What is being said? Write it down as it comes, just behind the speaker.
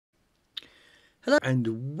Hello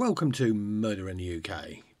and welcome to Murder in the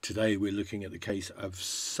UK. Today we're looking at the case of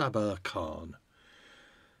Sabah Khan.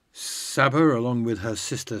 Sabah, along with her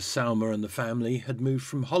sister Saima and the family, had moved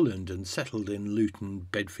from Holland and settled in Luton,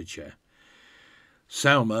 Bedfordshire.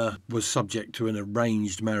 Saima was subject to an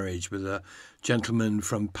arranged marriage with a gentleman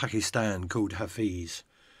from Pakistan called Hafiz.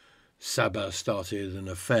 Sabah started an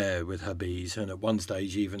affair with Hafiz and at one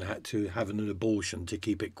stage even had to have an abortion to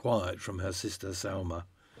keep it quiet from her sister Saima.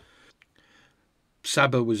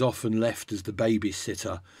 Sabah was often left as the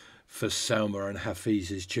babysitter for Saima and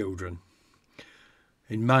Hafiz's children.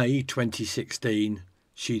 In May 2016,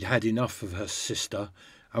 she'd had enough of her sister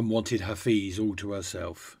and wanted Hafiz all to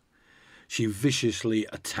herself. She viciously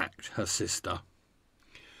attacked her sister.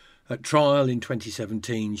 At trial in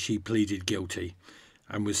 2017, she pleaded guilty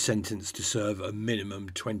and was sentenced to serve a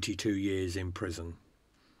minimum 22 years in prison.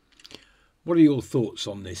 What are your thoughts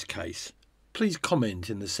on this case? Please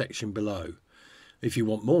comment in the section below. If you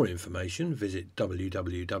want more information, visit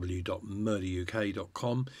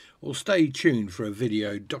www.murderuk.com or stay tuned for a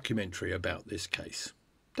video documentary about this case.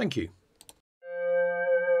 Thank you.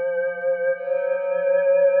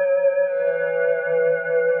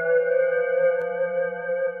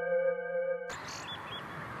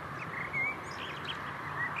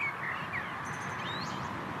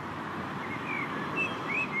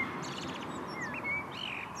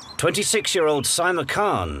 "26-year-old Saima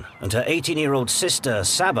Khan and her 18-year-old sister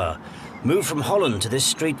Sabah moved from Holland to this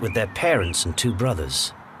street with their parents and two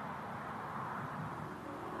brothers.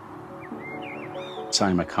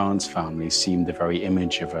 Saima Khan's family seemed the very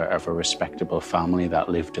image of a respectable family that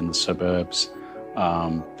lived in the suburbs.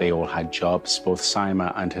 They all had jobs. Both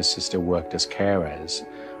Saima and her sister worked as carers,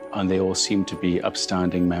 and they all seemed to be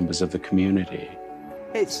upstanding members of the community.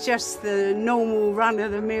 It's just the normal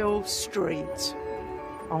run-of-the-mill street,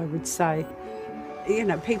 I would say. You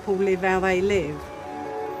know, people live how they live.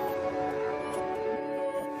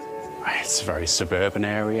 It's a very suburban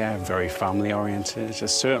area, very family-oriented.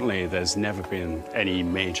 Certainly, there's never been any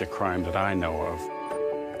major crime that I know of.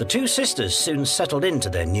 The two sisters soon settled into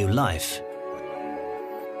their new life.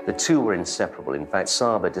 The two were inseparable. In fact,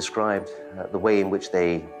 Sabah described the way in which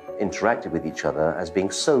they interacted with each other as being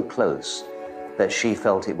so close that she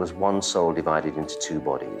felt it was one soul divided into two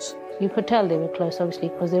bodies. You could tell they were close, obviously,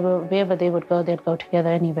 because wherever they would go, they'd go together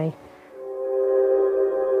anyway.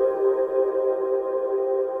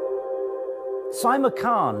 Saima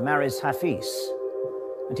Khan marries Hafiz,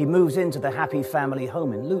 and he moves into the happy family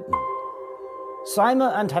home in Luton.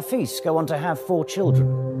 Saima and Hafiz go on to have 4 children.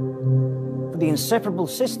 For the inseparable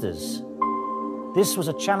sisters, this was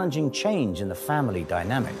a challenging change in the family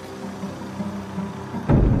dynamic.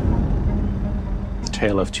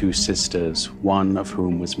 Tale of two sisters, one of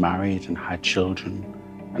whom was married and had children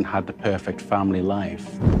and had the perfect family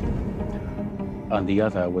life. And the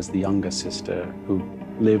other was the younger sister who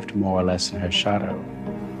lived more or less in her shadow.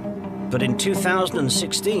 But in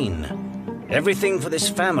 2016, everything for this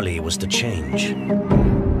family was to change.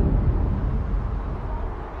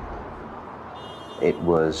 It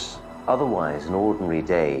was otherwise an ordinary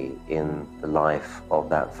day in the life of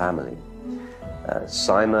that family.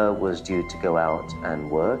 Saima was due to go out and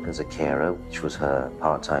work as a carer, which was her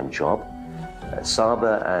part-time job.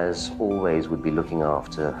 Sabah, as always, would be looking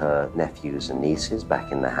after her nephews and nieces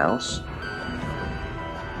back in the house.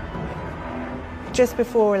 Just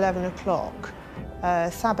before 11 o'clock,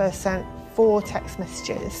 Sabah sent 4 text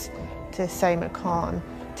messages to Saima Khan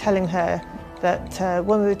telling her that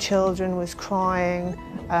one of the children was crying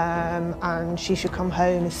and she should come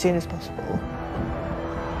home as soon as possible.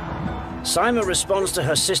 Saima responds to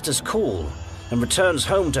her sister's call and returns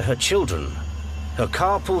home to her children. Her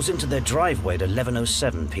car pulls into their driveway at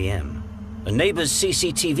 11:07 p.m. A neighbour's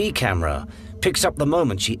CCTV camera picks up the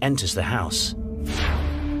moment she enters the house.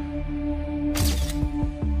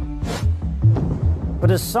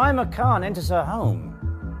 But as Saima Khan enters her home,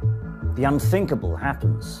 the unthinkable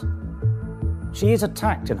happens. She is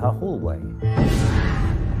attacked in her hallway,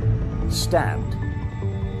 stabbed,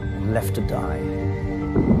 and left to die.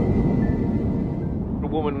 A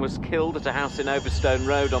woman was killed at a house in Overstone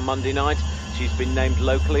Road on Monday night. She's been named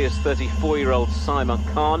locally as 34-year-old Saima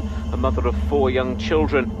Khan, a mother of 4 young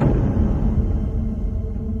children.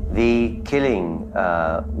 The killing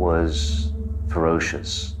was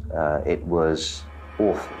ferocious. It was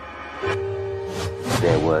awful.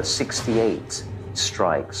 There were 68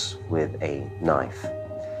 strikes with a knife.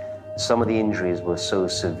 Some of the injuries were so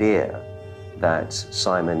severe that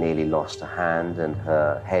Saima nearly lost a hand and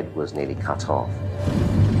her head was nearly cut off.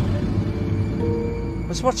 I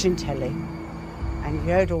was watching telly and you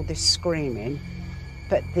heard all this screaming,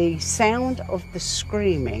 but the sound of the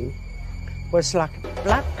screaming was like a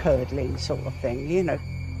blood curdling sort of thing, you know.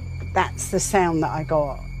 That's the sound that I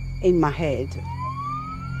got in my head.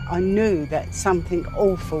 I knew that something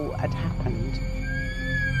awful had happened.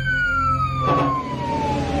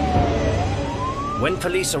 When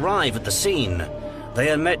police arrive at the scene,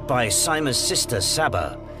 they are met by Saima's sister,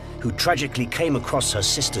 Sabah, who tragically came across her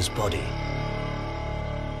sister's body.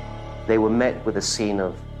 They were met with a scene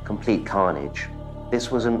of complete carnage.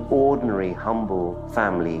 This was an ordinary, humble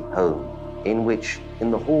family home in which,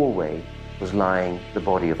 in the hallway, was lying the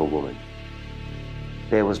body of a woman.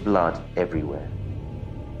 There was blood everywhere.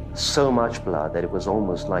 So much blood that it was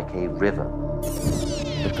almost like a river.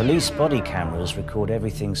 The police body cameras record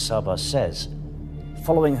everything Sabah says,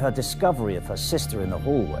 following her discovery of her sister in the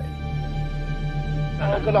hallway.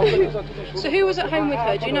 So who was at home with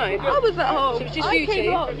her, do you know? I was at home. So it was just you two?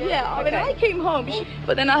 Yeah, okay. When I came home,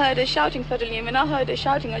 but then I heard her shouting suddenly, and when I heard her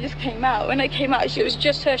shouting, I just came out. When I came out, it was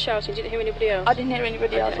just her shouting, you didn't hear anybody else? I didn't hear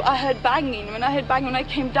anybody else. I heard banging. When I heard banging, when I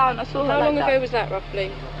came down, I saw her. How long ago was that,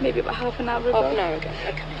 roughly? Maybe about half an hour ago. Half an hour ago,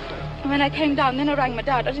 okay. When I came down, then I rang my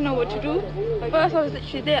dad. I didn't know what to do. First, I was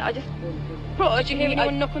literally there. I just... Did you hear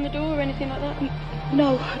anyone knock on the door or anything like that?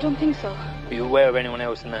 No, I don't think so. Were you aware of anyone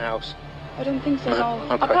else in the house? I don't think so, no.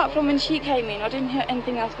 Okay. Apart from when she came in, I didn't hear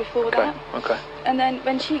anything else before that. Okay. And then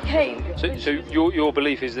when she came... So your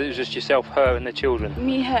belief is that it was just yourself, her and the children?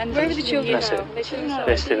 Me, her and... Where are the children now?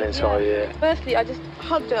 They're still inside, yeah. Firstly, I just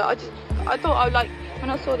hugged her. I thought when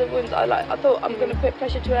I saw the wounds, I thought I'm going to put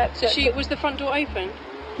pressure to her. So was the front door open?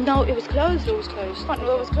 No, it was closed. The door was closed. Front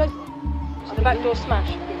door was closed. So the back door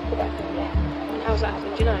smashed? The back door, yeah. And how's that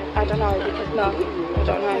happened, do you know? I don't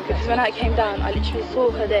know, because when I came down, I literally saw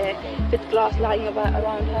her there with glass lying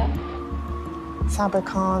around her. Sabah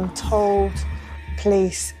Khan told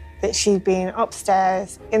police that she'd been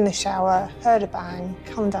upstairs in the shower, heard a bang,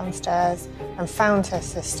 come downstairs and found her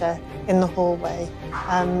sister in the hallway,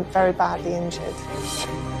 very badly injured.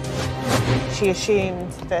 She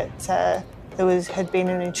assumed that had been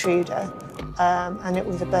an intruder and it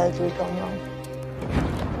was a burglary gone wrong.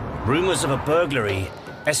 Rumours of a burglary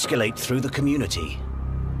escalate through the community.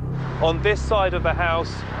 On this side of the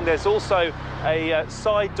house, there's also a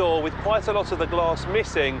side door with quite a lot of the glass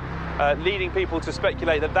missing, leading people to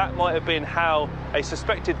speculate that that might have been how a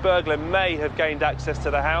suspected burglar may have gained access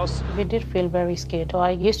to the house. We did feel very scared.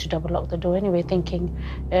 I used to double lock the door anyway, thinking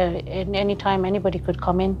any time anybody could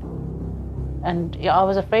come in. And I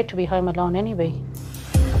was afraid to be home alone anyway.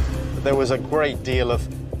 There was a great deal of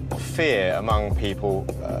fear among people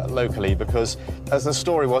locally because, as the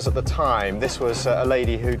story was at the time, this was a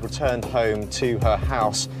lady who'd returned home to her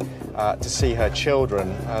house to see her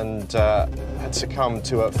children and had succumbed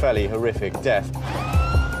to a fairly horrific death.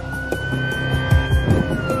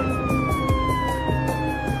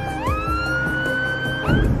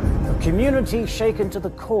 A community shaken to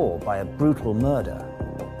the core by a brutal murder.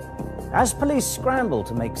 As police scramble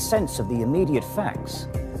to make sense of the immediate facts,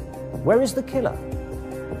 where is the killer?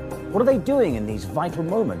 What are they doing in these vital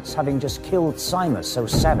moments, having just killed Saima so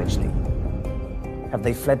savagely? Have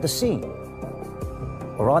they fled the scene?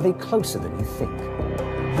 Or are they closer than you think?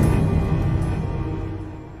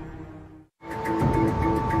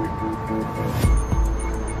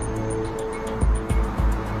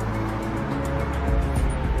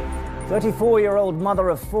 The 34-year-old mother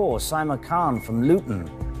of four, Saima Khan from Luton,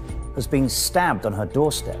 has been stabbed on her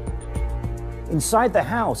doorstep. Inside the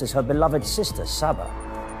house is her beloved sister, Sabah.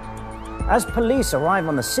 As police arrive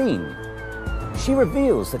on the scene, she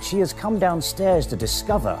reveals that she has come downstairs to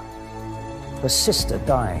discover her sister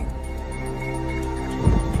dying.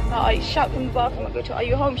 I shout from the bathroom, I go to her, "Are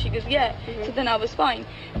you home?" She goes, "Yeah." So then I was fine.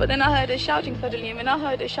 But then I heard her shouting suddenly, and when I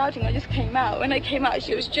heard her shouting, I just came out. When I came out,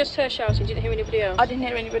 it was just her shouting, you didn't hear anybody else? I didn't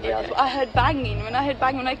hear anybody else. But I heard banging. When I heard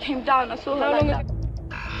banging, when I came down, I saw her like that.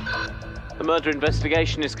 The murder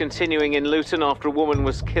investigation is continuing in Luton after a woman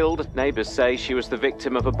was killed. Neighbours say she was the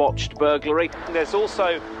victim of a botched burglary. There's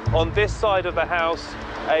also, on this side of the house,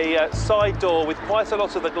 a side door with quite a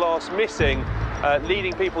lot of the glass missing,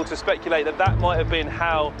 leading people to speculate that that might have been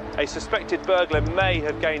how a suspected burglar may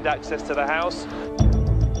have gained access to the house.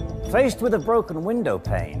 Faced with a broken window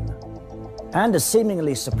pane and a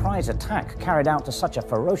seemingly surprise attack carried out to such a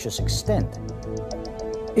ferocious extent,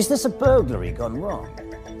 is this a burglary gone wrong?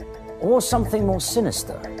 Or something more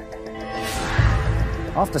sinister?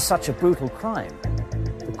 After such a brutal crime,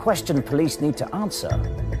 the question police need to answer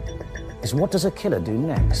is, what does a killer do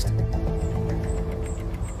next?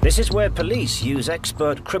 This is where police use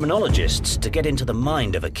expert criminologists to get into the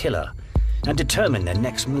mind of a killer and determine their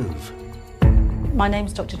next move. My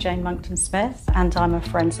name's Dr. Jane Monckton-Smith, and I'm a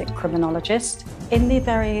forensic criminologist. In the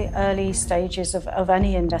very early stages of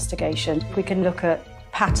any investigation, we can look at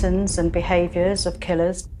patterns and behaviours of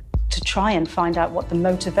killers to try and find out what the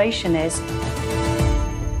motivation is.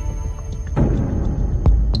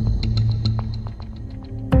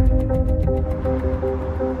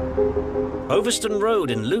 Overston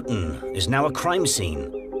Road in Luton is now a crime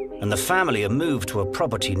scene, and the family are moved to a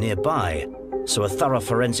property nearby, so a thorough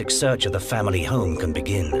forensic search of the family home can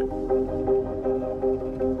begin.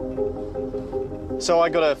 So I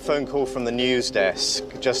got a phone call from the news desk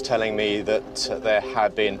just telling me that there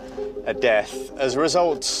had been a death as a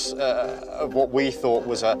result of what we thought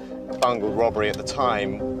was a bungled robbery at the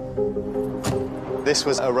time. This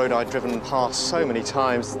was a road I'd driven past so many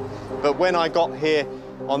times, but when I got here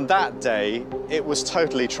on that day, it was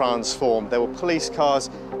totally transformed. There were police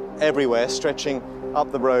cars everywhere stretching up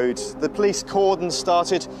the road. The police cordon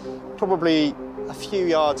started probably a few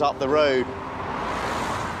yards up the road.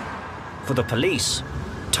 For the police,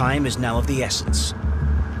 time is now of the essence.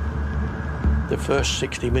 The first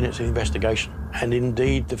 60 minutes of the investigation, and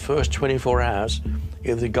indeed the first 24 hours,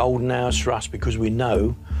 is the golden hours for us, because we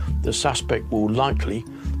know the suspect will likely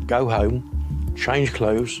go home, change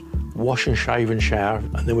clothes, wash and shave and shower,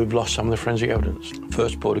 and then we've lost some of the forensic evidence.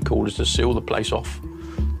 First port of call is to seal the place off,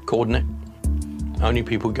 cordon it. Only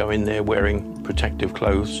people go in there wearing protective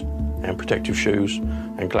clothes and protective shoes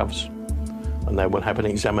and gloves. And they will have an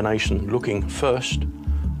examination looking first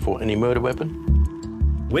for any murder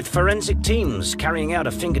weapon. With forensic teams carrying out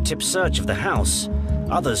a fingertip search of the house,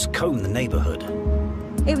 others comb the neighbourhood.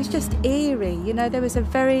 It was just eerie, you know, there was a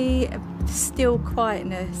very still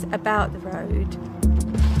quietness about the road.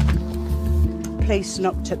 Police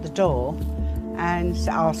knocked at the door and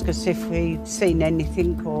asked us if we'd seen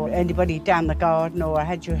anything or anybody down the garden, or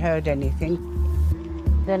had you heard anything.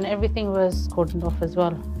 Then everything was cordoned off as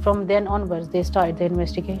well. From then onwards, they started the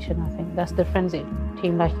investigation, I think. That's the forensic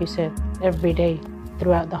team, like you said, every day,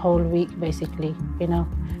 throughout the whole week, basically, you know,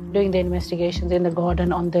 doing the investigations in the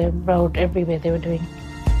garden, on the road, everywhere they were doing.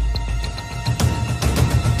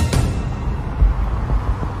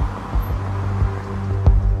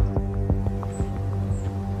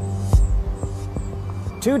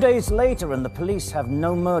 Two days later, and the police have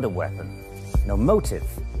no murder weapon, no motive,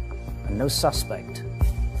 and no suspect.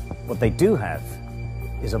 What they do have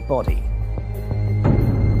is a body.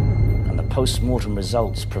 And the post-mortem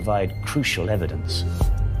results provide crucial evidence.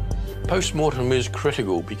 Post-mortem is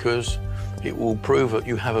critical because it will prove that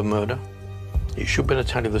you have a murder. It should be able to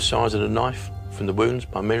tell you the size of the knife from the wounds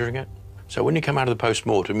by measuring it. So when you come out of the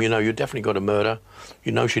post-mortem, you know you definitely got a murder.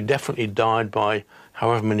 You know she definitely died by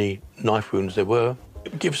however many knife wounds there were.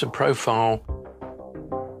 It gives a profile.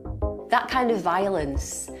 That kind of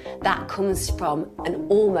violence, that comes from an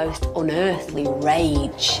almost unearthly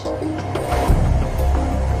rage.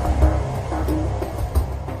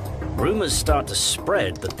 Rumours start to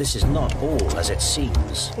spread that this is not all as it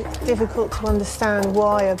seems. It's difficult to understand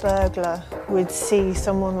why a burglar would see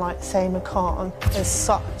someone like Saima Khan as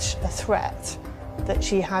such a threat that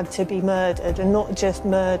she had to be murdered, and not just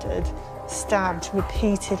murdered, stabbed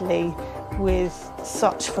repeatedly with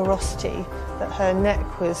such ferocity that her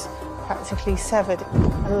neck was practically severed,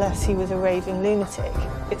 unless he was a raving lunatic.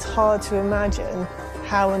 It's hard to imagine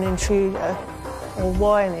how an intruder, or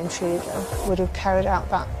why an intruder, would have carried out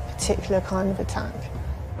that particular kind of attack.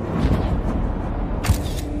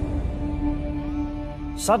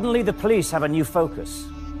 Suddenly, the police have a new focus.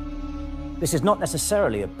 This is not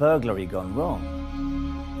necessarily a burglary gone wrong.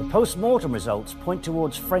 The post-mortem results point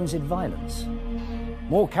towards frenzied violence,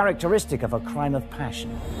 more characteristic of a crime of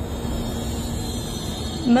passion.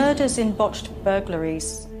 Murders in botched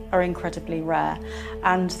burglaries are incredibly rare,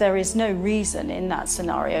 and there is no reason in that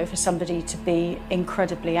scenario for somebody to be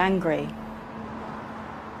incredibly angry.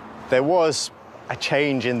 There was a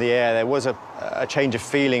change in the air, there was a change of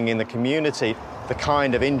feeling in the community. The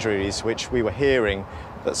kind of injuries which we were hearing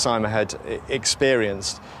that Saima had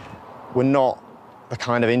experienced were not the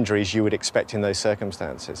kind of injuries you would expect in those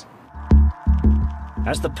circumstances.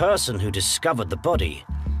 As the person who discovered the body,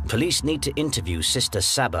 police need to interview Sister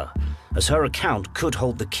Sabah, as her account could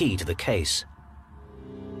hold the key to the case.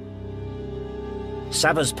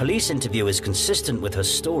 Sabah's police interview is consistent with her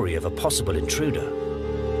story of a possible intruder.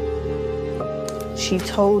 She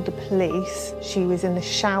told the police she was in the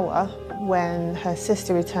shower when her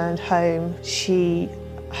sister returned home. She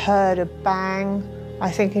heard a bang, I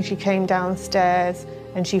think, and she came downstairs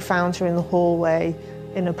and she found her in the hallway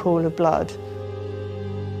in a pool of blood.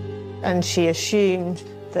 And she assumed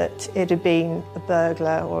that it had been a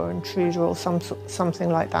burglar or intruder or something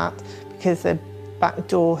like that, because the back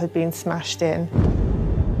door had been smashed in.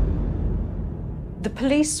 The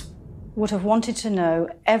police would have wanted to know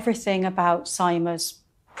everything about Saima's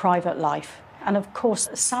private life. And of course,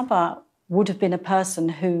 Sabah would have been a person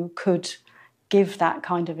who could give that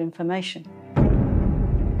kind of information.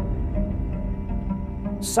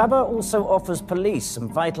 Sabah also offers police some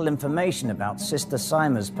vital information about Sister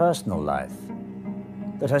Saima's personal life,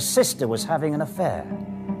 that her sister was having an affair.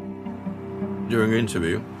 During an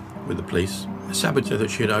interview with the police, Sabah said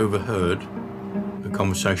that she had overheard a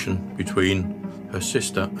conversation between her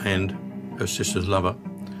sister and her sister's lover,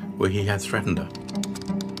 where he had threatened her.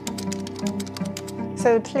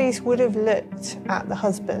 So the police would have looked at the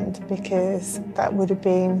husband because that would have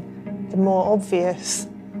been the more obvious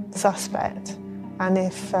suspect. And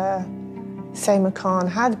if Saima Khan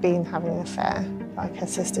had been having an affair, like her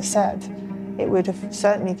sister said, it would have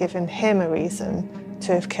certainly given him a reason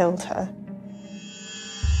to have killed her.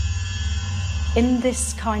 In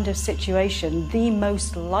this kind of situation, the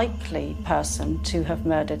most likely person to have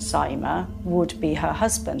murdered Saima would be her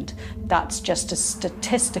husband. That's just a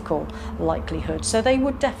statistical likelihood. So they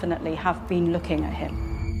would definitely have been looking at him.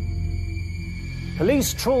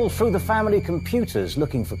 Police trawl through the family computers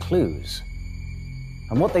looking for clues.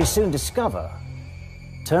 And what they soon discover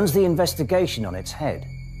turns the investigation on its head.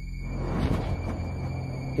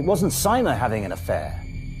 It wasn't Saima having an affair.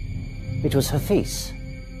 It was Hafiz.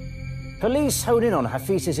 Police hone in on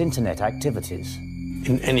Hafiz's internet activities.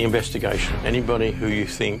 In any investigation, anybody who you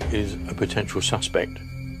think is a potential suspect,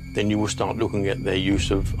 then you will start looking at their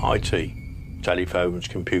use of IT, telephones,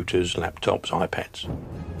 computers, laptops, iPads.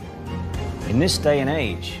 In this day and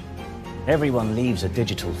age, everyone leaves a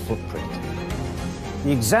digital footprint.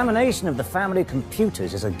 The examination of the family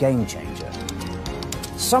computers is a game changer.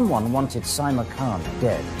 Someone wanted Saima Khan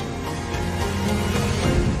dead.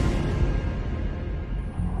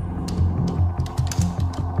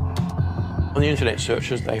 On the internet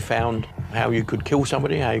searches, they found how you could kill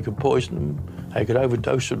somebody, how you could poison them, how you could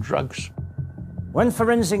overdose of drugs. When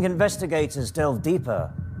forensic investigators delve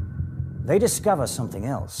deeper, they discover something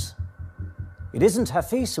else. It isn't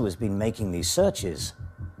Hafiz who has been making these searches.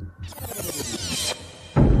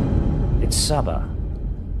 It's Sabah.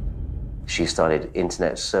 She started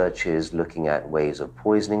internet searches looking at ways of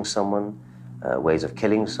poisoning someone, ways of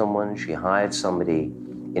killing someone. She hired somebody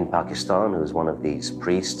in Pakistan who was one of these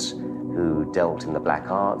priests who dealt in the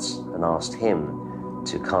black arts and asked him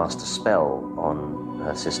to cast a spell on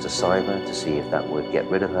her sister Saima to see if that would get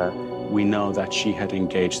rid of her. We know that she had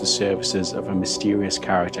engaged the services of a mysterious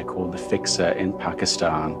character called the Fixer in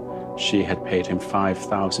Pakistan. She had paid him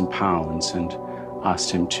 £5,000 and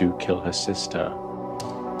asked him to kill her sister.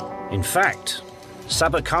 In fact,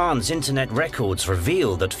 Sabah Khan's internet records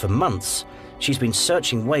reveal that for months she's been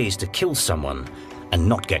searching ways to kill someone and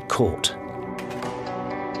not get caught.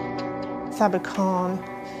 Sabah Khan,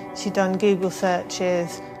 she'd done Google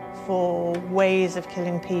searches for ways of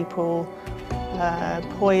killing people,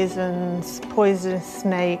 poisons, poisonous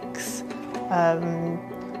snakes,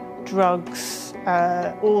 drugs,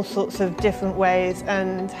 all sorts of different ways,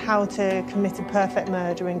 and how to commit a perfect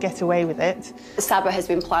murder and get away with it. Sabah has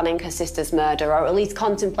been planning her sister's murder, or at least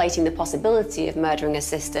contemplating the possibility of murdering her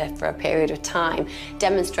sister for a period of time,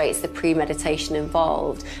 demonstrates the premeditation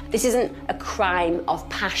involved. This isn't a crime of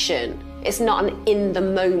passion. It's not an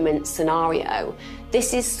in-the-moment scenario.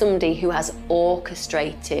 This is somebody who has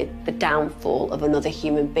orchestrated the downfall of another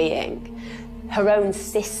human being. Her own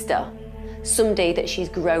sister, somebody that she's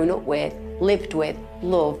grown up with, lived with,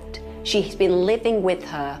 loved. She's been living with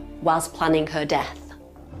her whilst planning her death.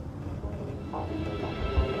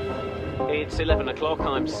 It's 11 o'clock.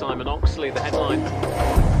 I'm Simon Oxley. The headline.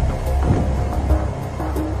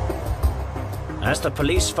 As the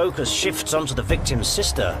police focus shifts onto the victim's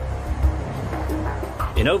sister,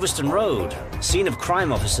 in Overston Road, scene of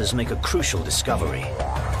crime officers make a crucial discovery.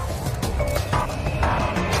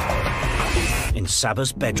 In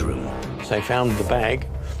Sabah's bedroom. They found the bag,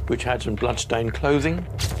 which had some blood-stained clothing,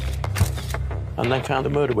 and they found the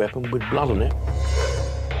murder weapon with blood on it.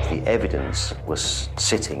 The evidence was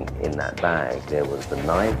sitting in that bag. There was the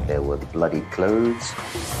knife, there were the bloody clothes.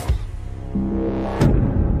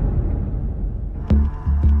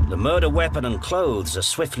 The murder weapon and clothes are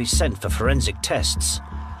swiftly sent for forensic tests.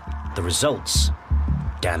 The results,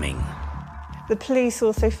 damning. The police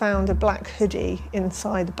also found a black hoodie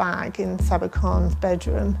inside the bag in Sabah Khan's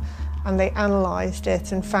bedroom, and they analysed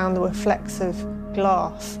it and found there were flecks of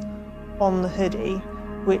glass on the hoodie,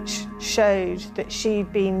 which showed that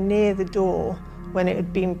she'd been near the door when it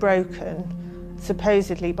had been broken,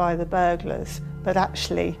 supposedly by the burglars, but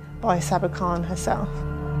actually by Sabah Khan herself.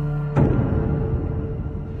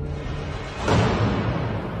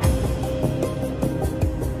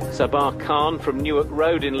 Sabah Khan from Newark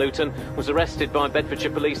Road in Luton was arrested by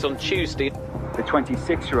Bedfordshire police on Tuesday. The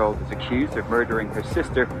 26-year-old is accused of murdering her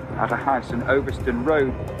sister at a house in Overstone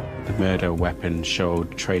Road. The murder weapon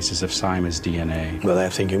showed traces of Saima's DNA. Well,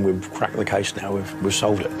 they're thinking we've cracked the case now, we've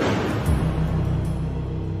solved it.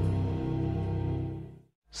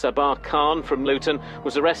 Sabah Khan from Luton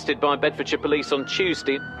was arrested by Bedfordshire police on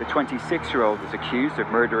Tuesday. The 26-year-old is accused of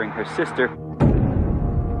murdering her sister.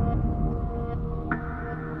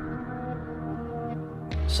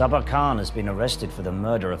 Sabah Khan has been arrested for the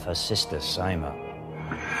murder of her sister, Saima.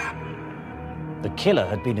 The killer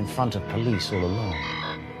had been in front of police all along.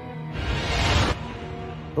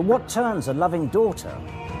 But what turns a loving daughter,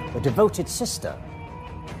 a devoted sister,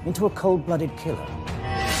 into a cold-blooded killer?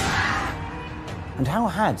 And how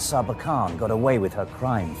had Sabah Khan got away with her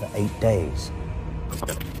crime for 8 days?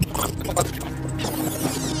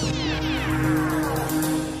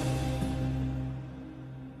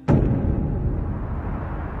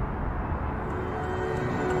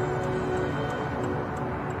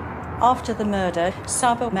 After the murder,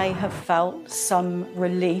 Sabah may have felt some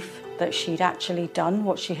relief that she'd actually done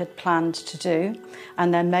what she had planned to do,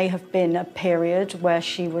 and there may have been a period where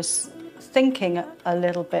she was thinking a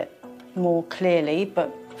little bit more clearly,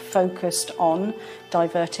 but focused on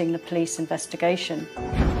diverting the police investigation.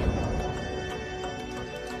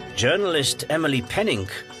 Journalist Emily Penning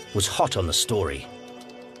was hot on the story.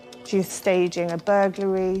 She was staging a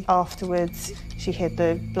burglary. Afterwards, she hid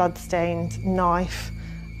the blood-stained knife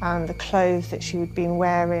and the clothes that she had been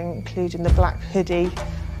wearing, including the black hoodie,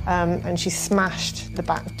 and she smashed the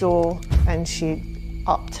back door and she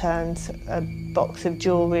upturned a box of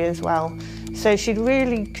jewellery as well. So she'd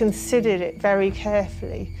really considered it very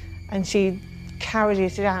carefully and she carried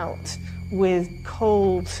it out with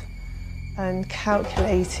cold and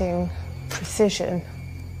calculating precision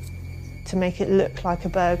to make it look like a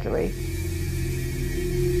burglary.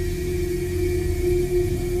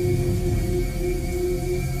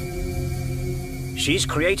 She's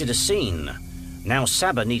created a scene. Now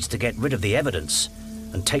Sabah needs to get rid of the evidence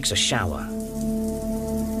and takes a shower.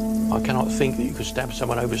 I cannot think that you could stab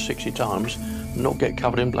someone over 60 times and not get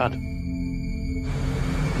covered in blood.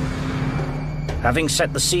 Having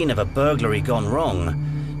set the scene of a burglary gone wrong,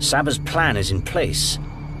 Sabah's plan is in place.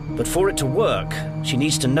 But for it to work, she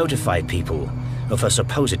needs to notify people of her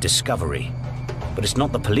supposed discovery. But it's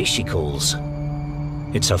not the police she calls,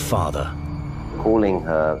 it's her father. Calling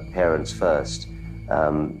her parents first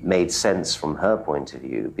made sense from her point of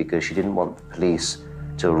view because she didn't want the police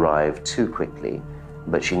to arrive too quickly,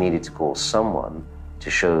 but she needed to call someone to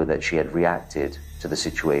show that she had reacted to the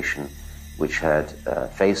situation which had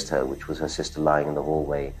faced her, which was her sister lying in the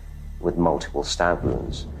hallway with multiple stab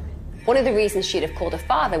wounds. One of the reasons she'd have called her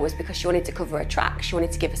father was because she wanted to cover her tracks. She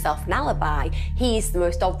wanted to give herself an alibi. He's the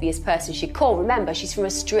most obvious person she'd call. Remember, she's from a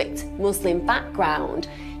strict Muslim background.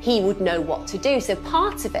 He would know what to do. So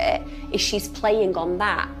part of it is she's playing on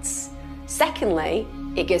that. Secondly,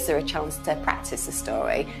 it gives her a chance to practice the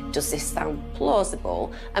story. Does this sound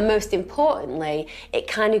plausible? And most importantly, it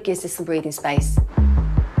kind of gives her some breathing space.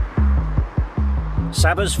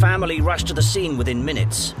 Sabah's family rushed to the scene within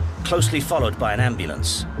minutes, closely followed by an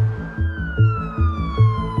ambulance.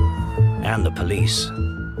 And the police.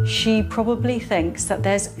 She probably thinks that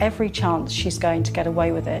there's every chance she's going to get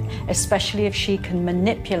away with it, especially if she can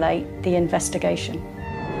manipulate the investigation.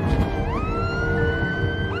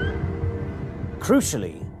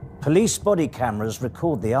 Crucially, police body cameras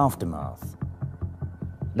record the aftermath.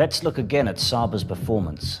 Let's look again at Sabah's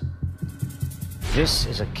performance. This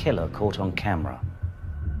is a killer caught on camera.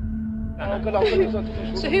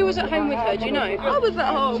 So who was at home with her, do you know? I was at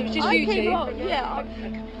home. So it was just you two? Yeah.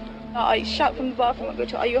 I shout from the bathroom, I go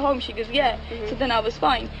to her, are you home? She goes, yeah. So then I was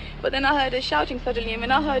fine. But then I heard her shouting suddenly, and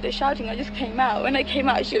when I heard her shouting, I just came out. When I came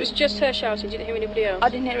out, So it was just her shouting, you didn't hear anybody else? I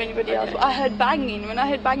didn't hear anybody else. But I heard banging. When I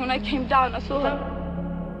heard banging, when I came down, I saw her.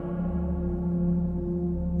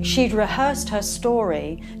 She'd rehearsed her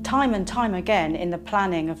story time and time again in the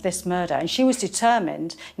planning of this murder, and she was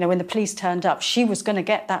determined, you know, when the police turned up, she was going to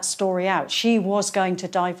get that story out. She was going to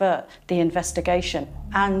divert the investigation.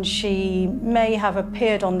 And she may have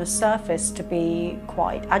appeared on the surface to be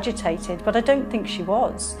quite agitated, but I don't think she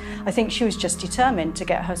was. I think she was just determined to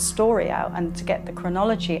get her story out and to get the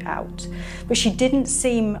chronology out. But she didn't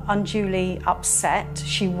seem unduly upset.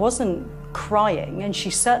 She wasn't crying, and she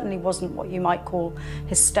certainly wasn't what you might call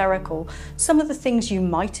hysterical. Some of the things you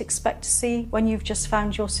might expect to see when you've just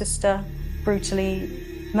found your sister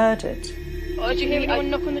brutally murdered. Did you hear anyone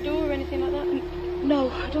knock on the door or anything like that? No,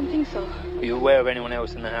 I don't think so. Were you aware of anyone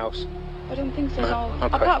else in the house? I don't think so, no.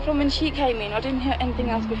 Okay. Apart from when she came in, I didn't hear anything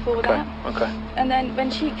else before that. Okay. And then when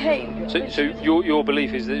she came... So your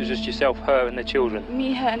belief is that it was just yourself, her and the children?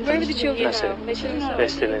 Me, her, and... Where were the children? That's it. They're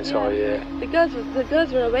still inside, yeah. The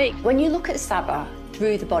girls were awake. When you look at Sabah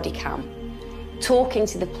through the body cam, talking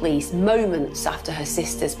to the police moments after her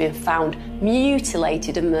sister's been found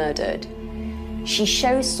mutilated and murdered, she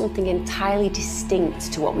shows something entirely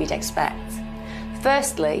distinct to what we'd expect.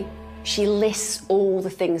 Firstly, she lists all the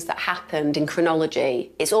things that happened in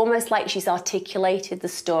chronology. It's almost like she's articulated the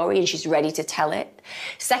story and she's ready to tell it.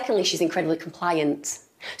 Secondly, she's incredibly compliant.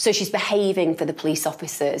 So she's behaving for the police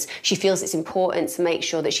officers. She feels it's important to make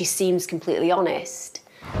sure that she seems completely honest.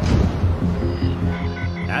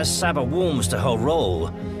 As Sabah warms to her role,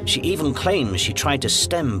 she even claims she tried to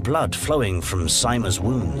stem blood flowing from Saima's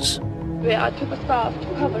wounds. I took a scarf to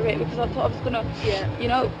cover it because I thought I was gonna, you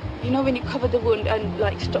know when you cover the wound and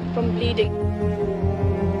like stop from bleeding.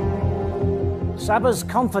 Sabah's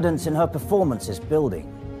confidence in her performance is building,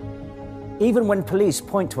 even when police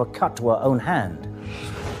point to a cut to her own hand.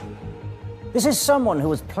 This is someone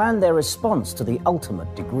who has planned their response to the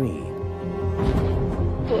ultimate degree.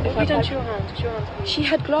 What have you done to your hand? She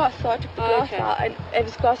had glass, so I took the glass out, and there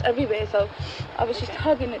was glass everywhere, so I was just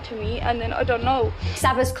hugging it to me, and then I don't know.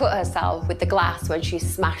 Sabah's cut herself with the glass when she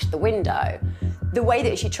smashed the window. The way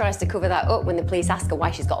that she tries to cover that up when the police ask her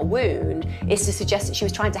why she's got a wound is to suggest that she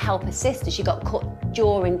was trying to help her sister. She got cut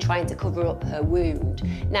during trying to cover up her wound.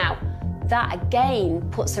 Now, that again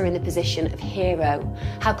puts her in the position of hero.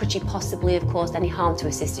 How could she possibly have caused any harm to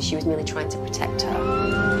her sister? She was merely trying to protect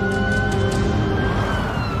her.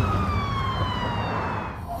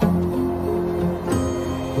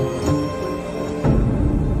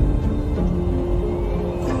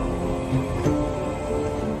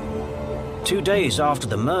 2 days after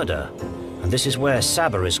the murder, and this is where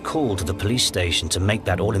Sabah is called to the police station to make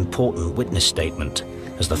that all-important witness statement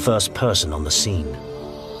as the first person on the scene.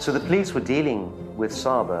 So the police were dealing with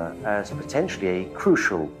Sabah as potentially a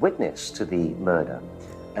crucial witness to the murder,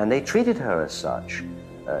 and they treated her as such.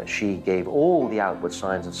 She gave all the outward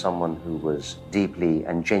signs of someone who was deeply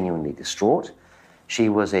and genuinely distraught. She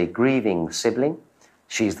was a grieving sibling.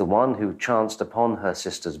 She's the one who chanced upon her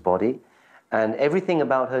sister's body, and everything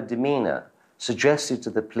about her demeanor suggested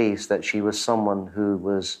to the police that she was someone who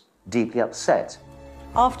was deeply upset.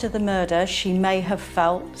 After the murder, she may have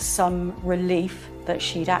felt some relief that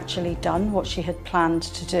she'd actually done what she had planned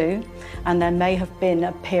to do, and there may have been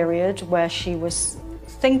a period where she was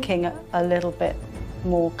thinking a little bit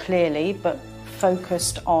more clearly, but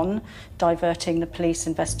focused on diverting the police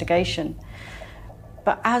investigation.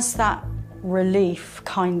 But as that relief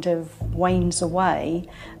kind of wanes away,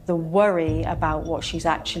 the worry about what she's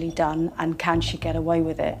actually done and can she get away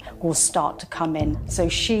with it will start to come in. So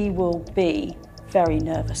she will be very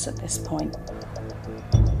nervous at this point.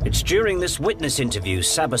 It's during this witness interview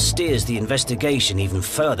Sabah steers the investigation even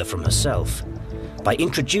further from herself by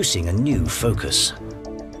introducing a new focus.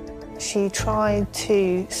 She tried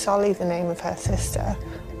to sully the name of her sister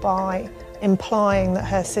by implying that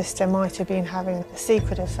her sister might have been having a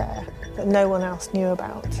secret affair that no one else knew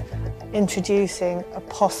about, introducing a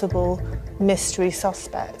possible mystery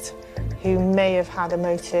suspect who may have had a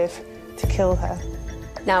motive to kill her.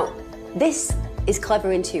 Now, this is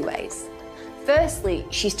clever in two ways. Firstly,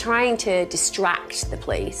 she's trying to distract the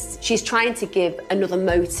police. She's trying to give another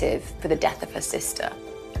motive for the death of her sister.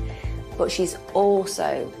 But she's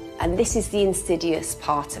also, and this is the insidious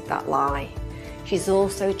part of that lie, she's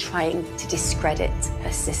also trying to discredit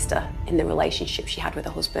her sister in the relationship she had with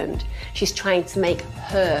her husband. She's trying to make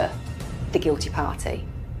her the guilty party.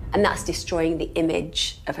 And that's destroying the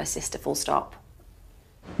image of her sister, full stop.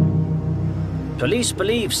 Police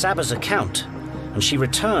believe Sabah's account, and she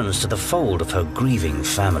returns to the fold of her grieving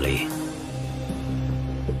family.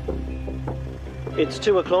 It's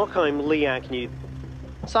 2 o'clock, I'm Lee Agnew.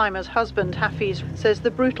 Saima's husband, Hafiz, says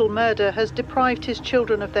the brutal murder has deprived his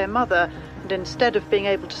children of their mother, and instead of being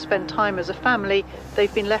able to spend time as a family,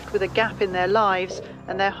 they've been left with a gap in their lives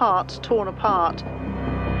and their hearts torn apart.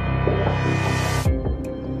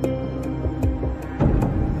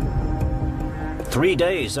 Three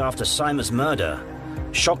days after Saima's murder,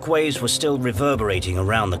 shockwaves were still reverberating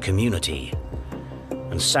around the community,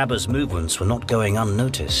 and Sabah's movements were not going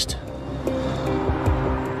unnoticed.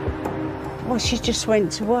 Well, she just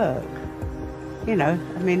went to work. You know,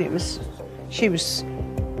 I mean, she was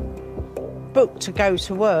booked to go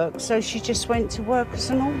to work, so she just went to work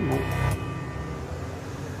as normal.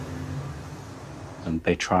 And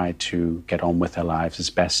they tried to get on with their lives as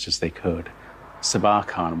best as they could. Sabah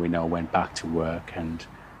Khan, we know, went back to work, and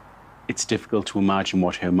it's difficult to imagine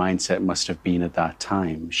what her mindset must have been at that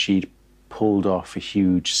time. She'd pulled off a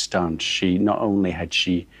huge stunt. Not only had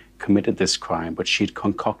she committed this crime, but she'd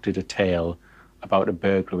concocted a tale about a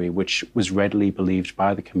burglary which was readily believed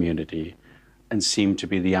by the community and seemed to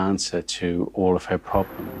be the answer to all of her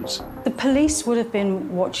problems. The police would have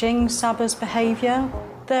been watching Sabah's behaviour.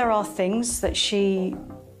 There are things that she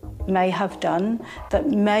may have done that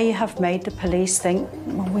may have made the police think,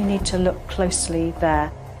 well, we need to look closely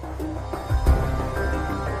there.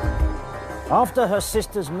 After her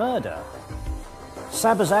sister's murder,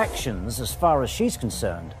 Sabah's actions, as far as she's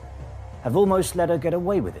concerned, have almost let her get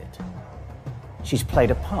away with it. She's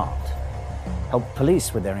played a part, helped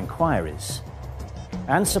police with their inquiries,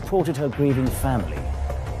 and supported her grieving family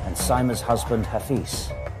and Saima's husband, Hafiz.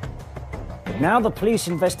 But now the police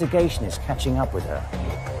investigation is catching up with her.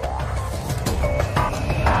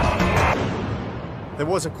 There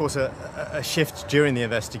was, of course, a shift during the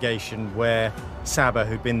investigation where Sabah,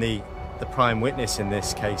 who'd been the prime witness in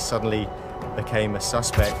this case, suddenly became a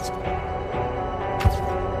suspect.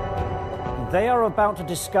 They are about to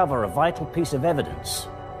discover a vital piece of evidence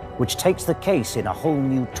which takes the case in a whole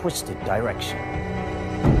new twisted direction.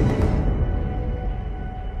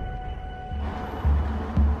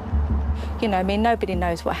 You know, I mean, nobody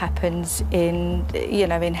knows what happens in,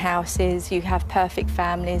 in houses. You have perfect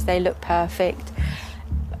families, they look perfect.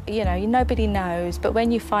 Nobody knows, but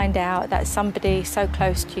when you find out that somebody so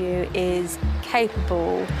close to you is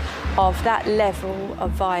capable of that level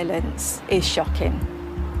of violence is shocking.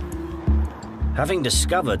 Having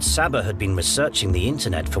discovered Sabah had been researching the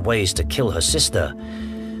internet for ways to kill her sister,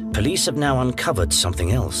 police have now uncovered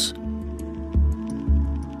something else.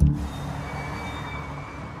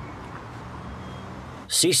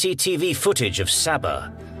 CCTV footage of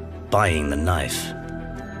Sabah buying the knife.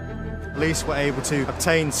 Police were able to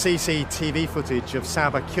obtain CCTV footage of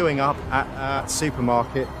Sabah queuing up at a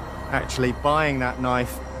supermarket, actually buying that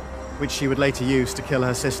knife, which she would later use to kill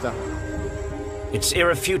her sister. It's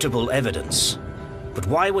irrefutable evidence. But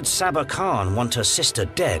why would Sabah Khan want her sister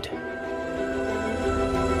dead?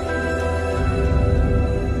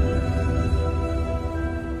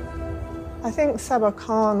 I think Sabah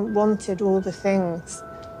Khan wanted all the things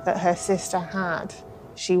that her sister had.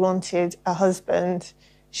 She wanted a husband,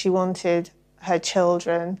 she wanted her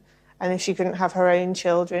children, and if she couldn't have her own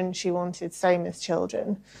children, she wanted Saima's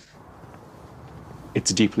children.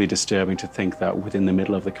 It's deeply disturbing to think that within the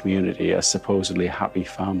middle of the community, a supposedly happy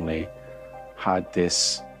family had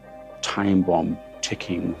this time bomb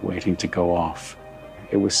ticking, waiting to go off.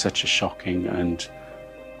 It was such a shocking and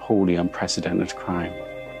wholly unprecedented crime.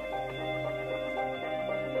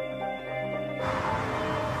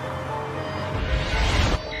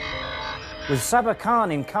 With Sabah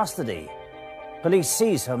Khan in custody, police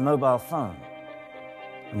seize her mobile phone.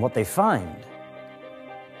 And what they find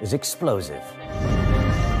is explosive.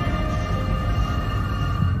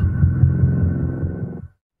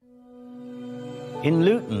 In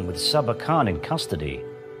Luton, with Sabah Khan in custody,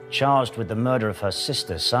 charged with the murder of her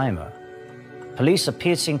sister, Saima, police are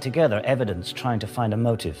piecing together evidence trying to find a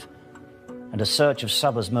motive. And a search of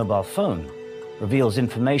Sabah's mobile phone reveals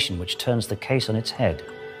information which turns the case on its head.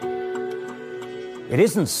 It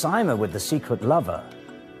isn't Saima with the secret lover,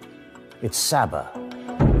 it's Sabah.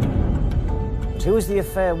 But who is the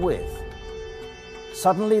affair with?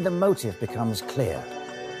 Suddenly the motive becomes clear.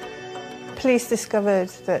 Police discovered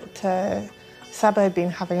that Sabah had been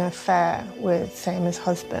having an affair with Saima's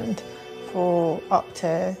husband for up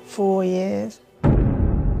to 4 years.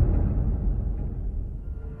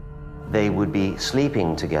 They would be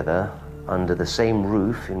sleeping together under the same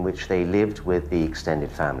roof in which they lived with the extended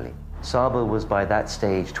family. Sabah was by that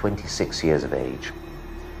stage 26 years of age,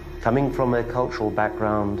 coming from a cultural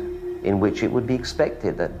background in which it would be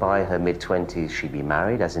expected that by her mid-20s she'd be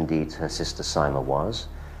married, as indeed her sister Saima was,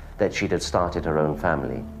 that she'd have started her own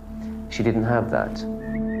family. She didn't have that.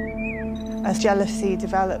 As jealousy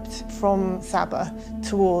developed from Sabah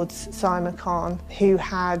towards Saima Khan, who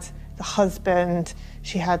had the husband,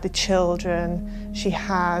 she had the children, she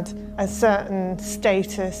had a certain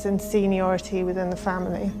status and seniority within the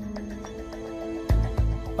family.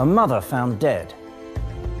 A mother found dead,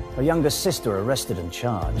 her younger sister arrested and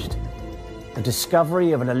charged, the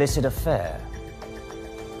discovery of an illicit affair.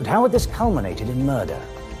 But how had this culminated in murder?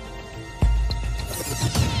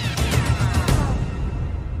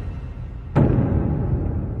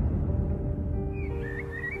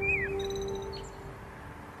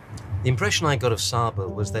 The impression I got of Sabah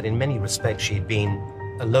was that in many respects she'd been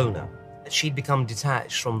a loner. She'd become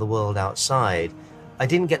detached from the world outside. I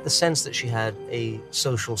didn't get the sense that she had a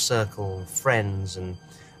social circle, friends and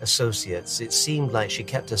associates. It seemed like she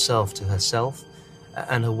kept herself to herself,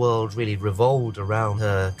 and her world really revolved around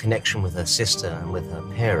her connection with her sister and with her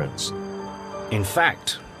parents. In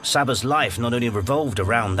fact, Sabah's life not only revolved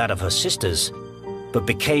around that of her sisters, but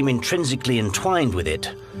became intrinsically entwined with it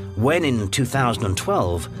when, in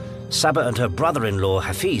 2012, Sabah and her brother-in-law,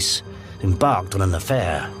 Hafiz, embarked on an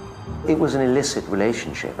affair. It was an illicit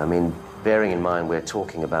relationship. I mean, bearing in mind we're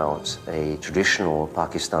talking about a traditional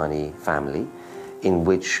Pakistani family in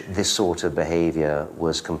which this sort of behavior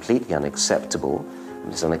was completely unacceptable.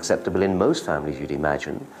 It's unacceptable in most families, you'd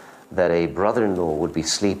imagine, that a brother-in-law would be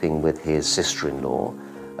sleeping with his sister-in-law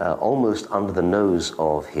almost under the nose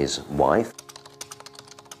of his wife.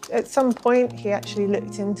 At some point, he actually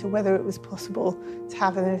looked into whether it was possible to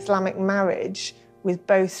have an Islamic marriage with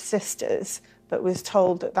both sisters, but was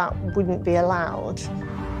told that that wouldn't be allowed.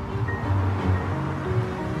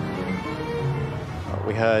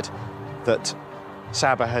 We heard that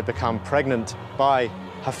Sabah had become pregnant by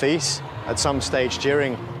Hafiz at some stage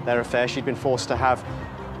during their affair. She'd been forced to have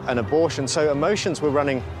an abortion, so emotions were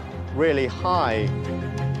running really high.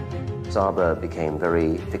 Sabah became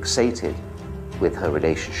very fixated with her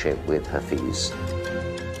relationship with Hafiz.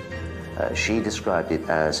 She described it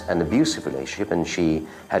as an abusive relationship, and she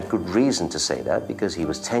had good reason to say that because he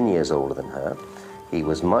was 10 years older than her. He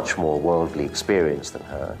was much more worldly experienced than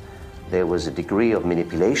her. There was a degree of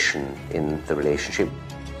manipulation in the relationship.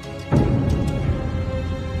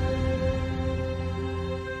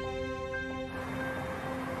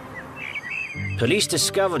 Police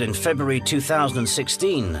discovered in February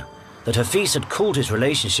 2016 that Hafiz had called his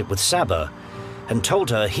relationship with Sabah and told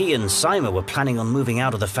her he and Saima were planning on moving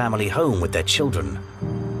out of the family home with their children.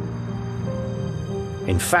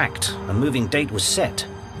 In fact, a moving date was set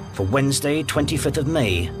for Wednesday, 25th of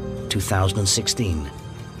May, 2016.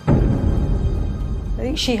 I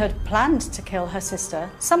think she had planned to kill her sister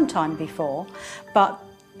sometime before, but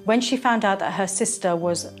when she found out that her sister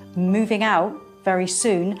was moving out very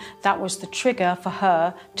soon, that was the trigger for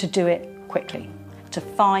her to do it quickly, to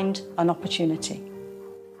find an opportunity.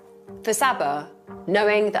 For Sabah,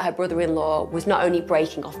 knowing that her brother-in-law was not only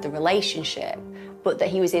breaking off the relationship, but that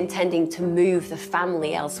he was intending to move the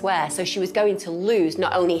family elsewhere, so she was going to lose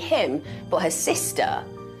not only him, but her sister,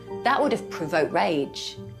 that would have provoked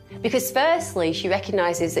rage. Because firstly, she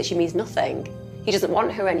recognises that she means nothing. He doesn't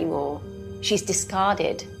want her anymore. She's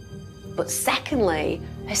discarded. But secondly,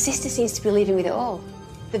 her sister seems to be leaving with it all.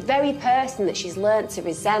 The very person that she's learnt to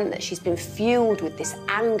resent, that she's been fueled with this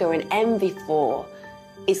anger and envy for,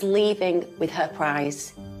 is leaving with her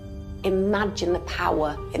prize. Imagine the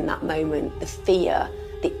power in that moment, the fear,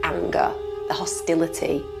 the anger, the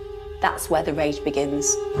hostility. That's where the rage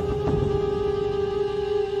begins.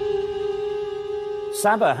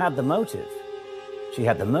 Sabah had the motive. She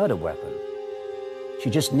had the murder weapon. She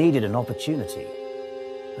just needed an opportunity.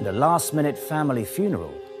 And a last-minute family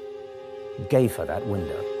funeral gave her that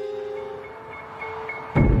window.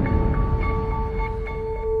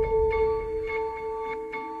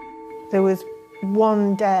 There was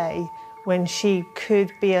one day when she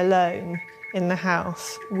could be alone in the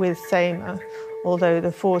house with Saima, although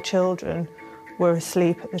the 4 children were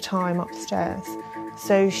asleep at the time upstairs.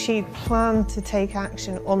 So she planned to take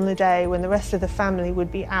action on the day when the rest of the family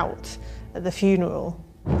would be out at the funeral.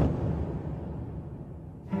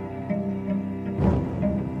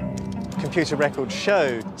 Computer records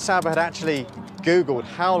showed Sabah had actually Googled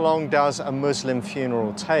how long does a Muslim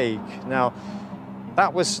funeral take. Now,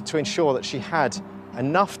 that was to ensure that she had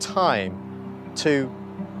enough time to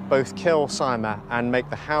both kill Saima and make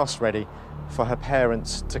the house ready for her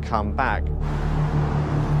parents to come back.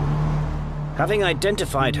 Having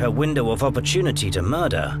identified her window of opportunity to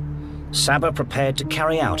murder, Sabah prepared to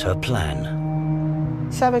carry out her plan.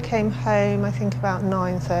 Sabah came home, I think, about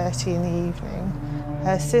 9:30 in the evening.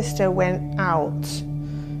 Her sister went out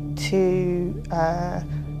to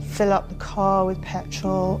fill up the car with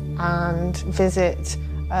petrol and visit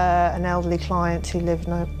an elderly client who lived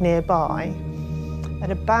nearby.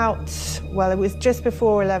 At about, well, it was just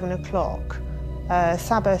before 11 o'clock,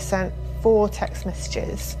 Sabah sent 4 text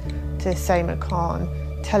messages to Saima Khan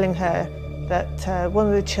telling her that one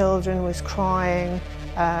of the children was crying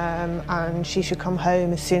and she should come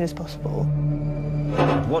home as soon as possible.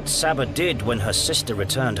 What Sabah did when her sister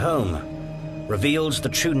returned home reveals the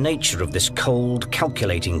true nature of this cold,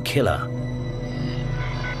 calculating killer.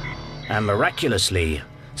 And miraculously,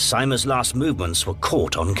 Saima's last movements were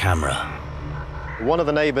caught on camera. One of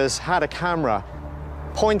the neighbours had a camera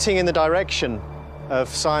pointing in the direction of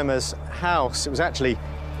Saima's house. It was actually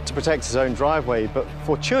to protect his own driveway, but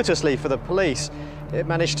fortuitously for the police, it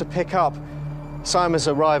managed to pick up Saima's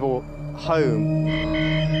arrival home.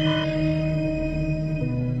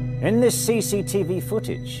 In this CCTV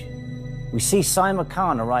footage, we see Saima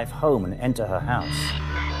Khan arrive home and enter her house.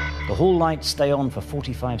 The hall lights stay on for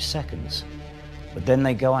 45 seconds, but then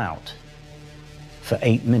they go out for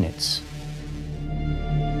 8 minutes.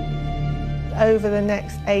 Over the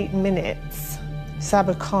next 8 minutes,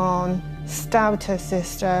 Sabah Khan stabbed her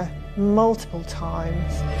sister multiple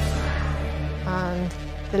times, and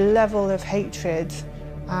the level of hatred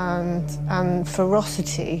and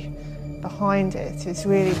ferocity behind it is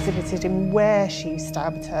really exhibited in where she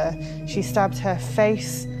stabbed her. She stabbed her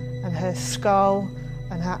face and her skull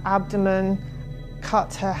and her abdomen,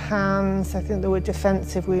 cut her hands. I think there were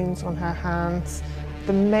defensive wounds on her hands.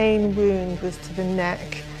 The main wound was to the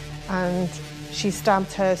neck, and she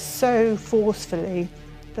stabbed her so forcefully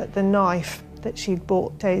that the knife that she'd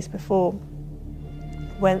bought days before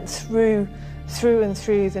went through and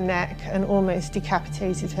through the neck and almost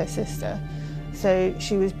decapitated her sister. So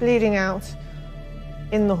she was bleeding out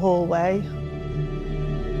in the hallway.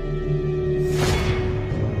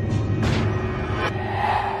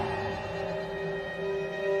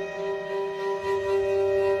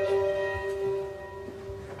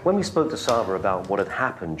 When we spoke to Sabah about what had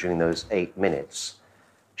happened during those 8 minutes,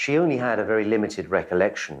 she only had a very limited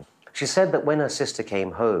recollection. She said that when her sister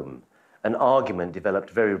came home, an argument developed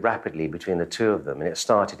very rapidly between the two of them, and it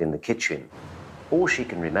started in the kitchen. All she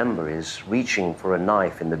can remember is reaching for a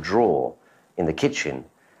knife in the drawer in the kitchen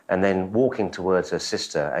and then walking towards her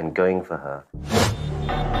sister and going for her.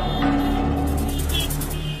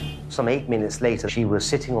 Some 8 minutes later, she was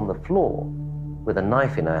sitting on the floor with a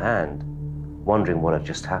knife in her hand, wondering what had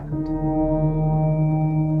just happened.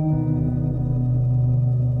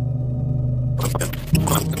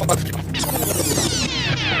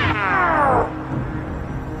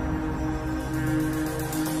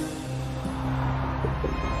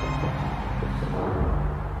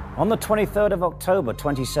 On the 23rd of October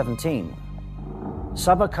 2017,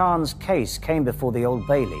 Sabah Khan's case came before the Old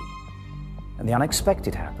Bailey, and the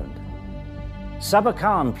unexpected happened. Sabah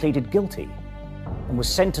Khan pleaded guilty and was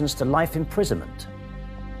sentenced to life imprisonment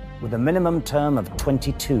with a minimum term of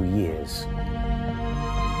 22 years.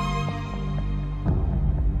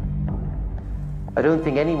 I don't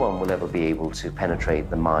think anyone will ever be able to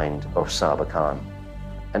penetrate the mind of Sabah Khan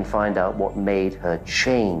and find out what made her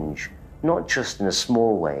change, not just in a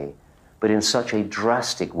small way, but in such a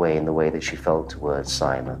drastic way in the way that she felt towards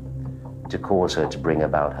Saima, to cause her to bring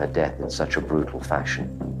about her death in such a brutal fashion.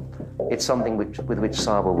 It's something with which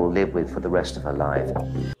Sabah will live with for the rest of her life.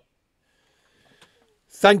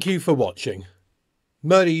 Thank you for watching.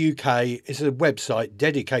 Murder UK is a website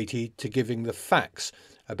dedicated to giving the facts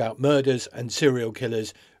about murders and serial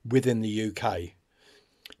killers within the UK.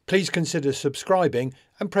 Please consider subscribing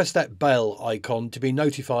and press that bell icon to be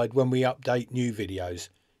notified when we update new videos.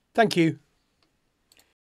 Thank you.